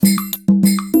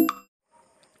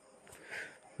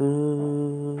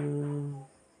Mm,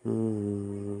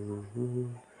 mm.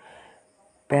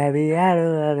 Baby, I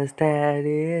don't understand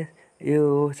it.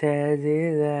 You said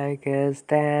it, I can't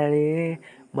stand it.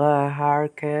 My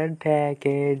heart can't take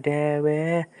it, damn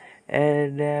it.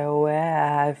 And the way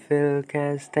I feel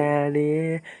can't stand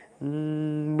it.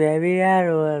 Baby, I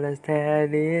don't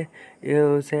understand it.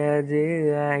 You said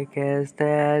it, I can't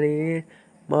stand it.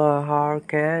 My heart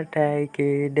can't take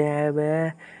it, damn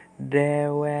it. The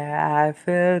way I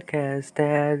feel can't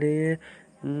stand it.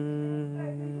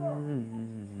 Mm.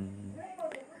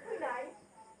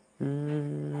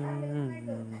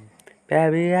 Mm,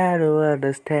 Baby, I don't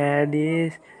understand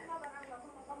this.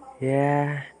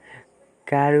 Yeah,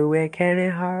 gotta make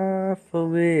it hard for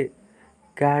me.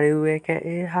 Gotta make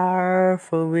it hard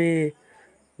for me.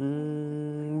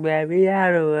 Baby,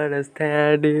 I don't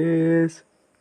understand this.